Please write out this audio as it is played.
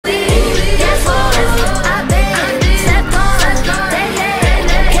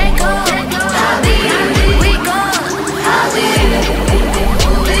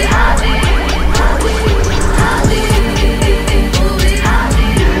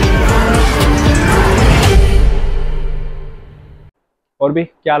और भी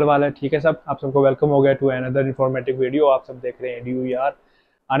क्या हाल वाल है? ठीक है सब, आप सबको वेलकम हो गया टू अनदर इन्फॉर्मेटिव वीडियो। आप सब देख रहे हैं ड्यू यार।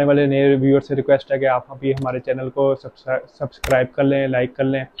 आने वाले नए व्यूअर से रिक्वेस्ट है कि आप अभी हमारे चैनल को सब्सक्राइब कर लें, लाइक कर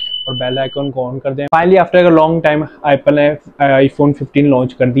लें और बेल आइकन को ऑन कर दें। Finally after a long time Apple ने आईफोन 15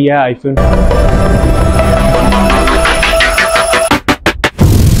 लॉन्च कर दिया है। IPhone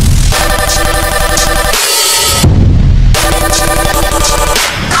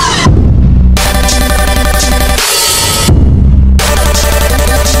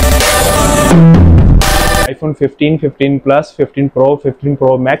iPhone 15, 15 plus, 15 pro, 15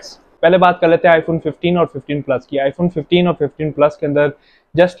 pro max. पहले बात कर लेते हैं आईफोन 15 और 15 प्लस की। आईफोन 15 और 15 प्लस के अंदर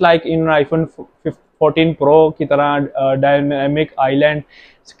just like in iPhone 14 pro की तरह डायनेमिक आइलैंड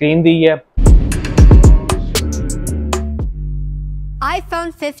स्क्रीन दी है।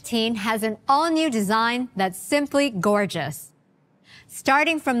 iPhone 15 has an all-new design that's simply gorgeous.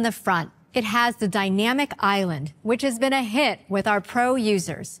 Starting from the front, it has the dynamic island, which has been a hit with our pro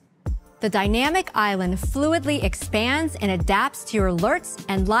users. The dynamic island fluidly expands and adapts to your alerts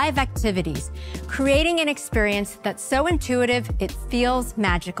and live activities, creating an experience that's so intuitive it feels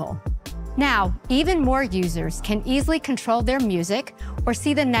magical. Now, even more users can easily control their music or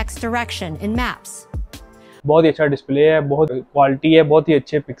see the next direction in maps. बहुत ही अच्छा display है, बहुत quality है, बहुत ही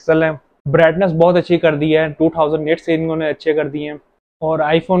अच्छे pixel हैं, brightness बहुत अच्छी कर दी है, 2000 निट्स इन्होंने अच्छे कर दिए हैं और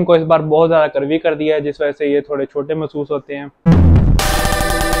आईफोन को इस बार बहुत ज़्यादा कर्वी कर दिया है, जिस वजह से ये थोड़े छोटे महसूस होते हैं।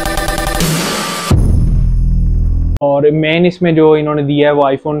 और मेन इसमें जो इन्होंने दिया है वो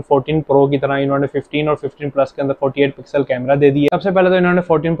आईफोन 14 प्रो की तरह इन्होंने 15 और 15 प्लस के अंदर 48 पिक्सल कैमरा दे दिया। सबसे पहले तो इन्होंने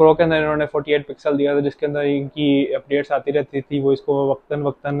 14 प्रो के अंदर इन्होंने 48 पिक्सल दिया था, जिसके अंदर इनकी अपडेट्स आती रहती थी, वो इसको वक्तन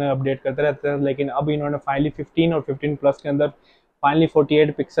वक्तन अपडेट करते रहते थे। लेकिन अब इन्होंने फाइनली 15 और 15 प्लस के अंदर finally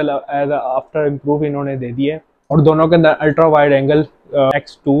 48 pixel as after improve इन्होंने दे दिया है। और दोनों के अंदर अल्ट्रा वाइड एंगल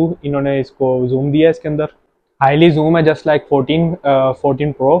X2 इन्होंने इसको जूम दिया है। इसके अंदर हाईली जूम है जस्ट लाइक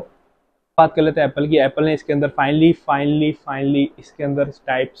 14 प्रो। बात कर लेते हैं एप्पल की। एप्पल ने इसके अंदर फाइनली इसके अंदर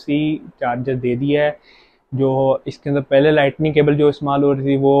टाइप सी चार्जर दे दिया है। जो इसके अंदर पहले लाइटनिंग केबल जो इस्तेमाल हो रही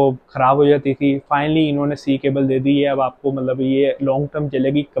थी वो ख़राब हो जाती थी, फाइनली इन्होंने सी केबल दे दी है। अब आपको मतलब ये लॉन्ग टर्म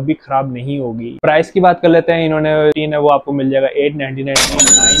चलेगी, कभी ख़राब नहीं होगी। प्राइस की बात कर लेते हैं। इन्होंने वो आपको मिल जाएगा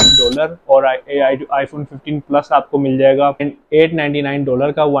 $899 और आईफोन 15 प्लस आपको मिल जाएगा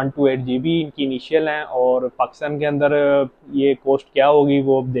 $899 का। 128 GB इनकी इनिशियल है और पाकिस्तान के अंदर ये कॉस्ट क्या होगी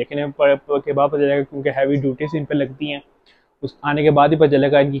वो देखने के बाद पता चलेगा, क्योंकि हैवी ड्यूटीज इन पर लगती हैं। उस आने के बाद ही पता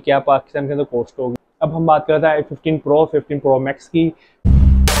चलेगा इनकी क्या पाकिस्तान के अंदर कॉस्ट होगी। अब हम बात करते हैं 15 प्रो 15 प्रो मैक्स की।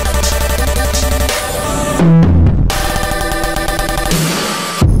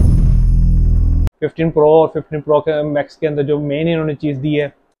 फिफ्टीन प्रो और 15 प्रो के मैक्स के अंदर जो मेन इन्होंने चीज़ दी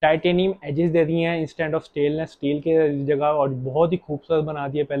है, टाइटेनियम एजेस दे दिए हैं इंस्टेंट ऑफ स्टेनलेस स्टील के जगह, और बहुत ही खूबसूरत बना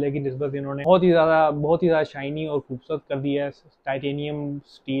दिया पहले की निस्बत। इन्होंने बहुत ही ज़्यादा शाइनी और खूबसूरत कर दिया है। टाइटेनियम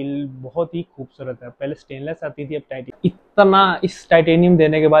स्टील बहुत ही खूबसूरत है, पहले स्टेनलेस आती थी, अब टाइटेनियम। इतना इस टाइटेनियम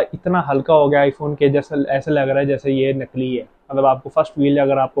देने के बाद इतना हल्का हो गया आईफोन के, जैसा ऐसा लग रहा है जैसे ये नकली है। मतलब आपको फर्स्ट व्हील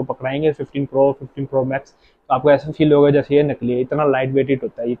अगर आपको पकड़ाएंगे 15 प्रो 15 प्रो मैक्स तो आपको ऐसा फील होगा जैसे ये नकली है, इतना लाइट वेटेड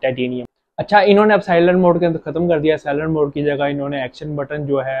होता है ये टाइटेनियम। अच्छा, इन्होंने अब साइलेंट मोड के अंदर खत्म कर दिया। साइलेंट मोड की जगह इन्होंने एक्शन बटन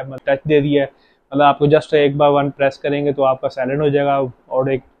जो है टच दे दिया है। मतलब आपको जस्ट एक बार वन प्रेस करेंगे तो आपका साइलेंट हो जाएगा,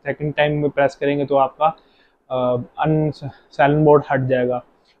 और एक सेकंड टाइम में प्रेस करेंगे तो आपका अन साइलेंट मोड हट जाएगा।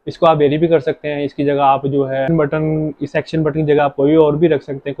 इसको आप वेरी भी कर सकते हैं। इसकी जगह आप जो है बटन, इस एक्शन बटन की जगह आप कोई और भी रख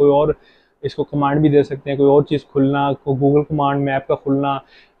सकते हैं, कोई और इसको कमांड भी दे सकते हैं, कोई और चीज़ खुलना, गूगल कमांड, मैप का खुलना,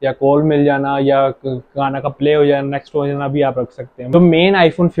 या कॉल मिल जाना, या गाना का प्ले हो जाना, नेक्स्ट हो जाना भी आप रख सकते हैं। तो main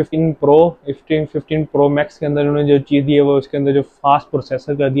iPhone 15 pro 15 pro max के अंदर उन्होंने जो चीज़ दी है वो उसके अंदर जो फास्ट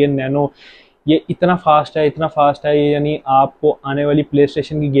प्रोसेसर कर दिया नैनो, ये इतना फास्ट है यानी आपको आने वाली प्ले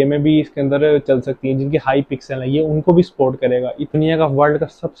स्टेशन की गेमें भी इसके अंदर चल सकती हैं, जिनकी हाई पिक्सल है ये उनको भी सपोर्ट करेगा। दुनिया का वर्ल्ड का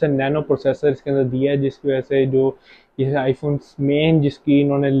सबसे नैनो प्रोसेसर इसके अंदर दिया है, जिसकी वजह से जो ये आईफोन मेन जिसकी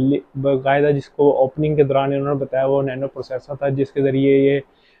इन्होंने बाकायदा जिसको ओपनिंग के दौरान इन्होंने बताया वो नैनो प्रोसेसर था, जिसके ज़रिए ये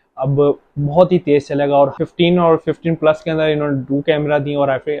अब बहुत ही तेज़ चलेगा। और 15 और 15 प्लस के अंदर इन्होंने 2 कैमरा दिए और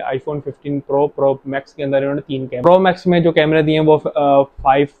आईफोन 15 प्रो मैक्स के अंदर इन्होंने 3 कैमरा। प्रो मैक्स में जो कैमरे दिए हैं वो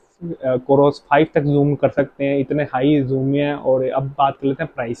 5 तक जूम कर सकते हैं, इतने हाई जूम है। और अब बात कर लेते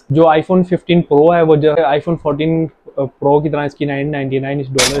हैं प्राइस। जो आईफोन 15 प्रो है वो जो आईफोन 14 प्रो की तरह इसकी $999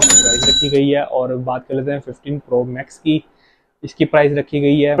 की प्राइस रखी गई है। और बात कर लेते हैं 15 प्रो मैक्स की, इसकी प्राइस रखी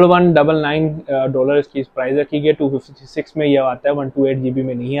गई है $199 इसकी प्राइस रखी गई है। 256 में ये आता है, 128 GB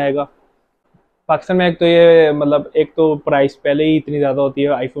में नहीं आएगा। पाकिस्तान में एक तो ये मतलब एक तो प्राइस पहले ही इतनी ज़्यादा होती है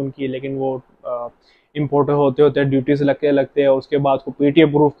आईफोन की, लेकिन वो इम्पोर्ट होते ड्यूटीज लगते हैं, उसके बाद उसको PTA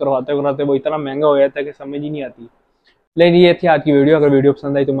प्रूफ करवाते वो इतना महंगा हो जाता है कि समझ ही नहीं आती। लेकिन ये थी आज की वीडियो। अगर वीडियो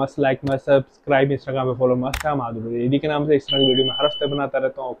पसंद आई तो मस्त लाइक, मस्त सब्सक्राइब, इंस्टाग्राम पे फॉलो मस्त है हमाद के नाम से। इस तरह की वीडियो मैं हर हफ्ते बनाता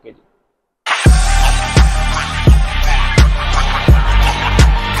रहता हूँ। ओके जी।